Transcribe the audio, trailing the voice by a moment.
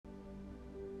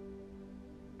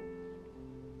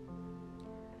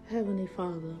Heavenly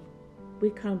Father, we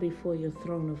come before your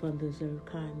throne of undeserved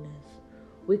kindness.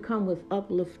 We come with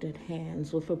uplifted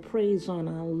hands, with a praise on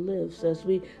our lips as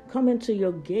we come into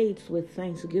your gates with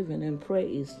thanksgiving and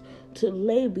praise, to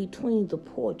lay between the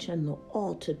porch and the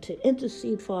altar, to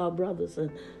intercede for our brothers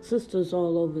and sisters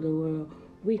all over the world.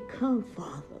 We come,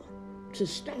 Father, to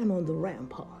stand on the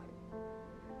rampart,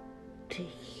 to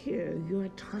hear your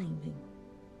timing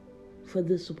for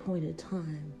this appointed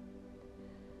time.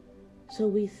 So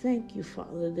we thank you,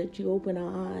 Father, that you open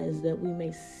our eyes that we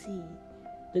may see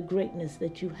the greatness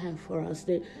that you have for us,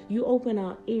 that you open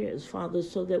our ears, Father,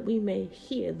 so that we may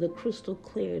hear the crystal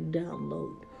clear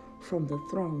download from the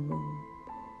throne room.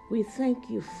 We thank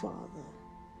you, Father,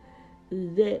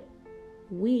 that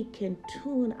we can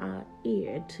tune our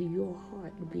ear to your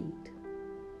heartbeat,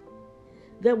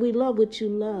 that we love what you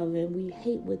love and we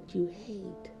hate what you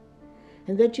hate,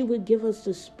 and that you would give us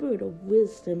the spirit of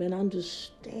wisdom and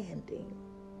understanding,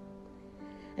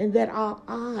 and that our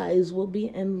eyes will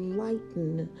be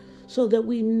enlightened so that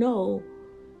we know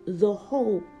the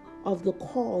hope of the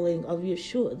calling of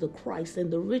Yeshua the Christ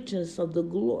and the richness of the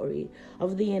glory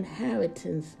of the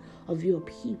inheritance of your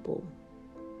people,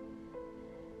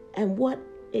 and what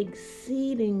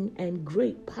exceeding and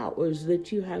great powers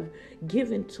that you have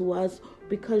given to us,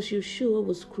 because Yeshua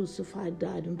was crucified,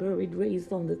 died, and buried,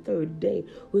 raised on the third day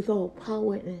with all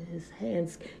power in his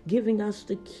hands, giving us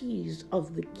the keys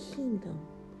of the kingdom.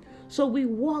 So we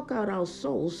walk out our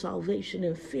soul's salvation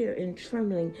in fear and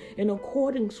trembling in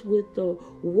accordance with the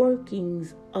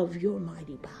workings of your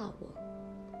mighty power.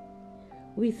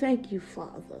 We thank you,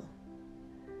 Father,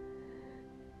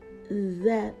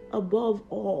 that above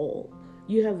all,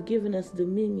 you have given us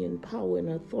dominion, power, and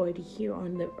authority here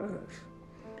on the earth,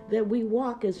 that we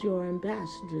walk as your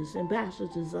ambassadors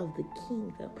of the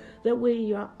kingdom, that we're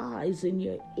your eyes and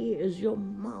your ears, your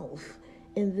mouth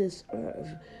in this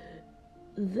earth.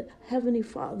 Heavenly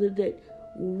Father, that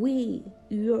we,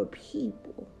 your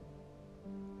people,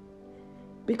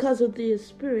 because of the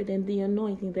Spirit and the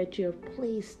anointing that you have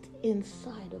placed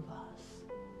inside of us,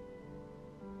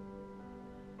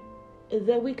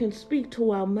 that we can speak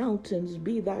to our mountains,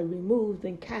 be thy removed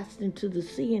and cast into the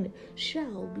sea, and it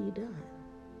shall be done.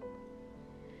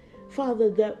 Father,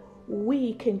 that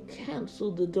we can cancel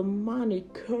the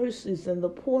demonic curses and the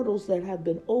portals that have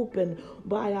been opened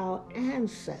by our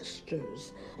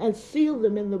ancestors and seal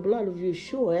them in the blood of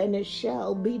Yeshua, and it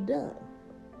shall be done.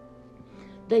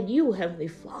 That you, Heavenly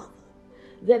Father,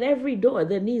 that every door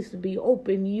that needs to be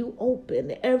open, you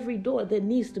open. Every door that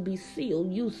needs to be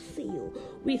sealed, you seal.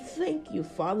 We thank you,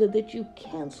 Father, that you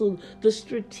cancel the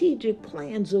strategic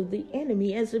plans of the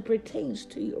enemy as it pertains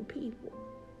to your people.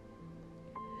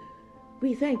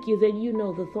 We thank you that you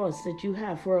know the thoughts that you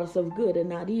have for us of good and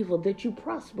not evil, that you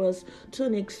prosper us to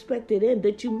an expected end,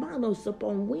 that you mount us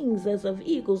upon wings as of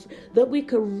eagles, that we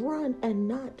could run and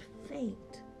not faint.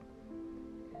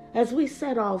 As we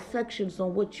set our affections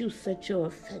on what you set your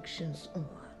affections on.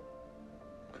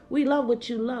 We love what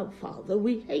you love, Father.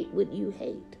 We hate what you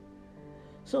hate.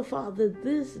 So, Father,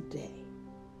 this day,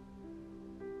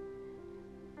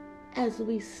 as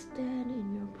we stand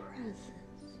in your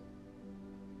presence,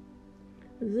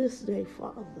 this day,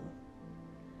 Father,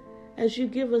 as you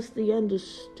give us the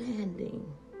understanding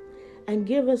and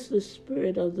give us the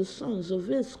spirit of the sons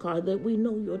of Issachar, that we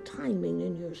know your timing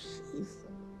and your season,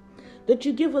 that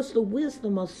you give us the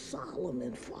wisdom of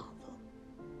Solomon, Father,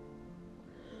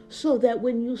 so that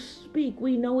when you speak,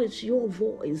 we know it's your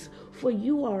voice, for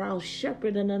you are our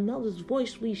shepherd, and another's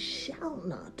voice we shall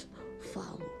not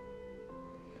follow.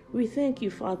 We thank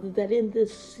you, Father, that in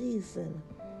this season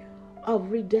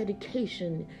of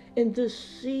rededication, in this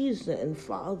season,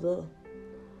 Father,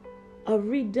 of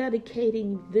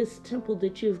rededicating this temple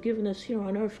that you have given us here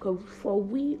on earth, for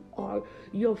we are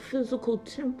your physical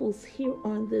temples here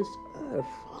on this earth,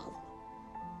 Father.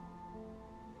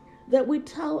 That we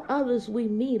tell others we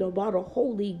meet about a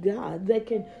holy God that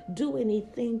can do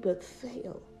anything but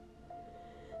fail.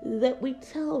 That we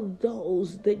tell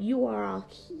those that you are our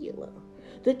healer,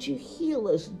 that you heal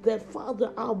us, that,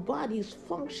 Father, our bodies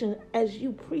function as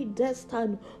you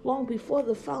predestined long before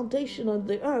the foundation of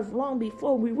the earth, long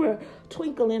before we were a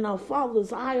twinkle in our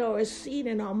father's eye or a seed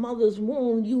in our mother's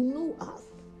womb. You knew us.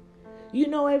 You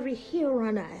know every hair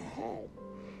on our head.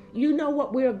 You know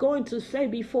what we are going to say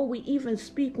before we even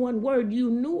speak one word.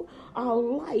 You knew our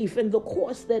life and the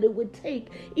course that it would take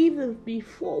even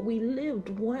before we lived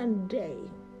one day.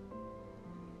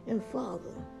 And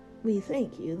Father, we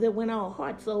thank you that when our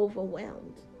hearts are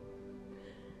overwhelmed,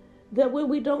 That when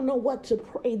we don't know what to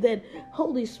pray, that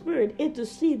Holy Spirit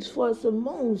intercedes for us in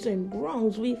moans and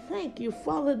groans. We thank you,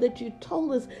 Father, that you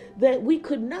told us that we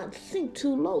could not sink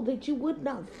too low, that you would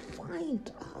not find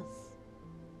us.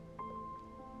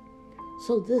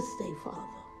 So this day, Father,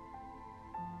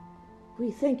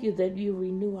 we thank you that you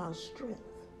renew our strength,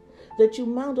 that you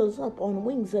mount us up on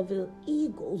wings of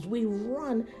eagles. We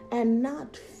run and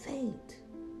not faint.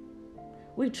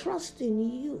 We trust in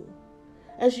you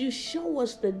as you show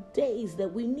us the days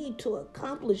that we need to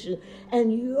accomplish it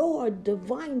and your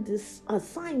divine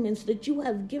assignments that you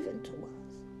have given to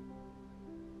us.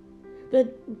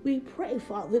 That we pray,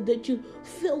 Father, that you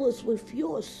fill us with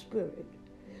your spirit,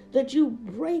 that you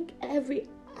break every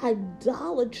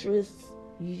idolatrous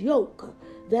yoke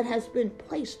that has been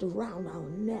placed around our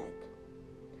neck.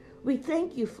 We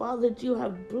thank you, Father, that you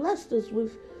have blessed us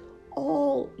with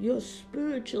all your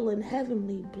spiritual and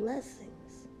heavenly blessings.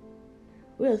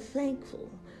 We are thankful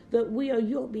that we are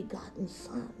your begotten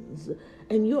sons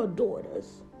and your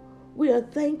daughters. We are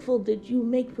thankful that you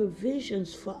make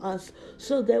provisions for us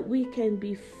so that we can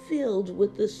be filled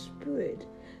with the Spirit,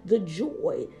 the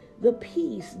joy, the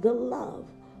peace, the love,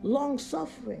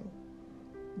 long-suffering,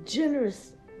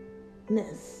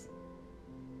 generousness,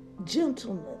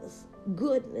 gentleness,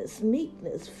 goodness,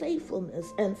 meekness,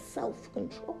 faithfulness, and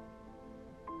self-control.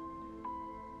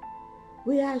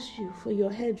 We ask you for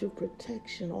your hedge of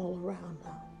protection all around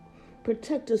us.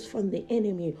 Protect us from the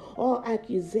enemy, all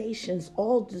accusations,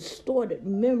 all distorted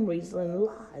memories and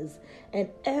lies, and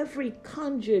every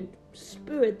conjured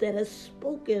spirit that has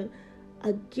spoken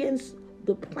against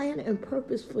the plan and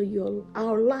purpose for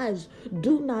our lives.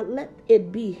 Do not let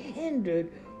it be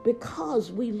hindered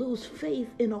because we lose faith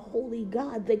in a holy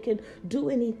God that can do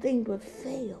anything but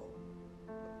fail.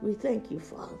 We thank you,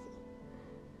 Father,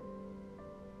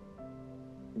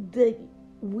 that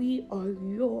we are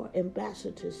your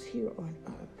ambassadors here on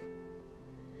earth,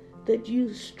 that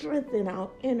you strengthen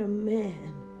our inner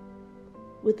man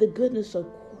with the goodness of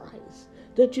Christ,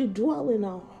 that you dwell in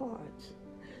our hearts,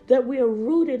 that we are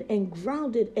rooted and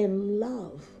grounded in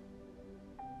love,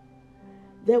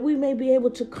 that we may be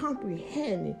able to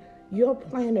comprehend your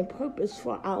plan and purpose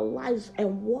for our lives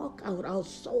and walk out our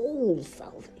soul's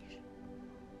salvation.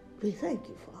 We thank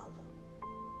you, Father.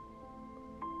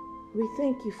 We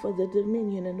thank you for the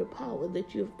dominion and the power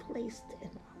that you have placed in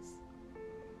us.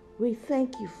 We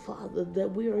thank you, Father,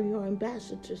 that we are your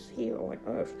ambassadors here on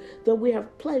earth, that we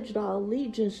have pledged our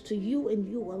allegiance to you and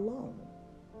you alone.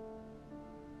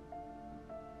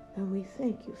 And we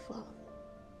thank you, Father,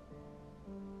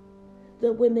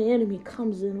 that when the enemy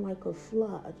comes in like a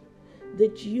flood,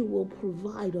 that you will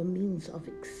provide a means of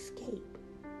escape.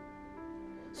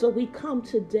 So we come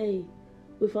today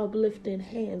with uplifting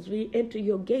hands. We enter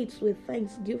your gates with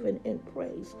thanksgiving and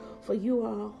praise, for you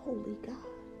are a holy God.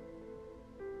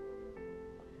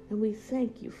 And we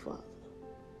thank you, Father,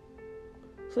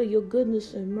 for your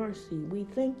goodness and mercy. We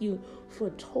thank you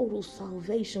for total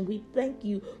salvation. We thank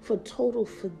you for total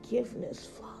forgiveness,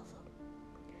 Father.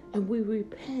 And we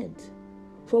repent,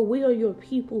 for we are your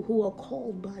people who are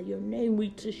called by your name. We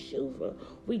teshuva,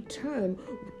 we turn.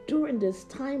 During this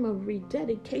time of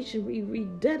rededication, we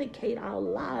rededicate our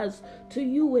lives to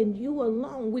you and you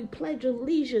alone. We pledge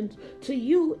allegiance to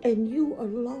you and you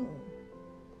alone.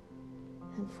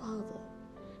 And Father,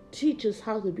 teach us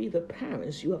how to be the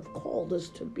parents you have called us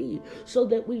to be, so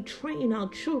that we train our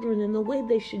children in the way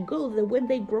they should go, that when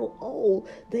they grow old,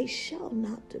 they shall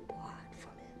not depart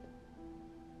from it.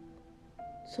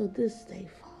 So this day,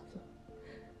 Father,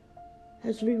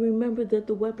 as we remember that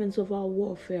the weapons of our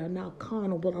warfare are not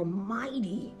carnal, but are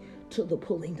mighty to the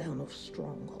pulling down of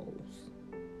strongholds,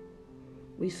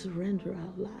 we surrender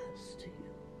our lives to you.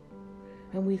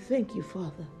 And we thank you,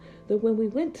 Father, that when we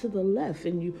went to the left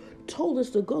and you told us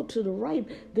to go to the right,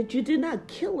 that you did not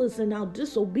kill us in our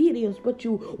disobedience, but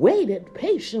you waited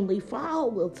patiently for our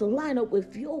will to line up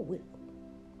with your will.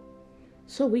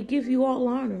 So we give you all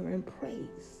honor and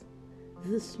praise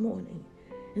this morning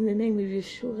in the name of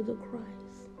Yeshua the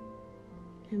Christ.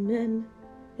 Amen.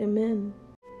 Amen.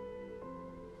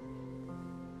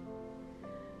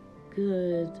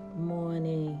 Good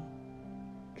morning.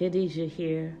 Khadijah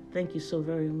here. Thank you so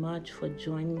very much for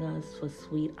joining us for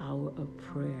Sweet Hour of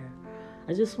Prayer.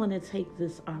 I just want to take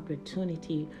this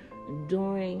opportunity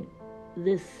during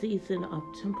this season of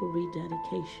temple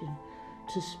rededication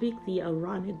to speak the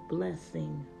Aaronic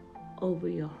blessing over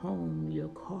your home, your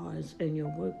cars, and your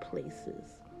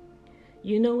workplaces.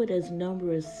 You know it as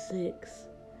Numbers 6,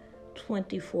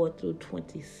 24 through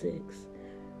 26.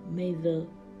 May the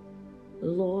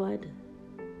Lord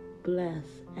bless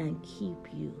and keep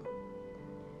you.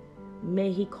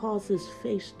 May he cause his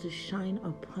face to shine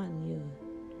upon you,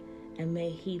 and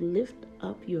may he lift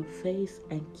up your face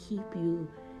and keep you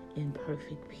in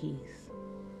perfect peace.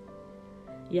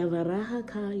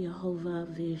 Yavarahaka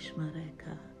Yehovah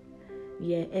vishmareka.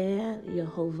 Ye'er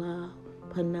Yehovah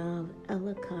panav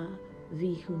elaka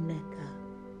vihuneka.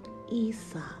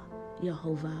 Isa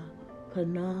Yehovah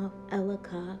panav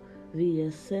elaka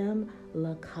v'yasem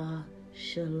laka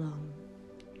shalom.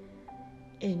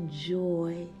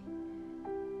 Enjoy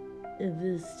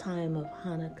this time of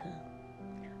Hanukkah.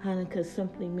 Hanukkah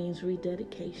simply means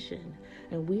rededication,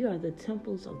 and we are the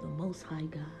temples of the Most High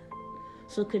God.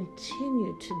 So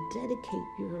continue to dedicate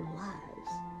your lives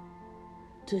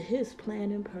to his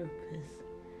plan and purpose,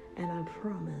 and I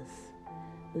promise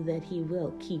that he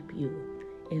will keep you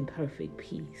in perfect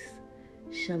peace.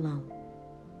 Shalom.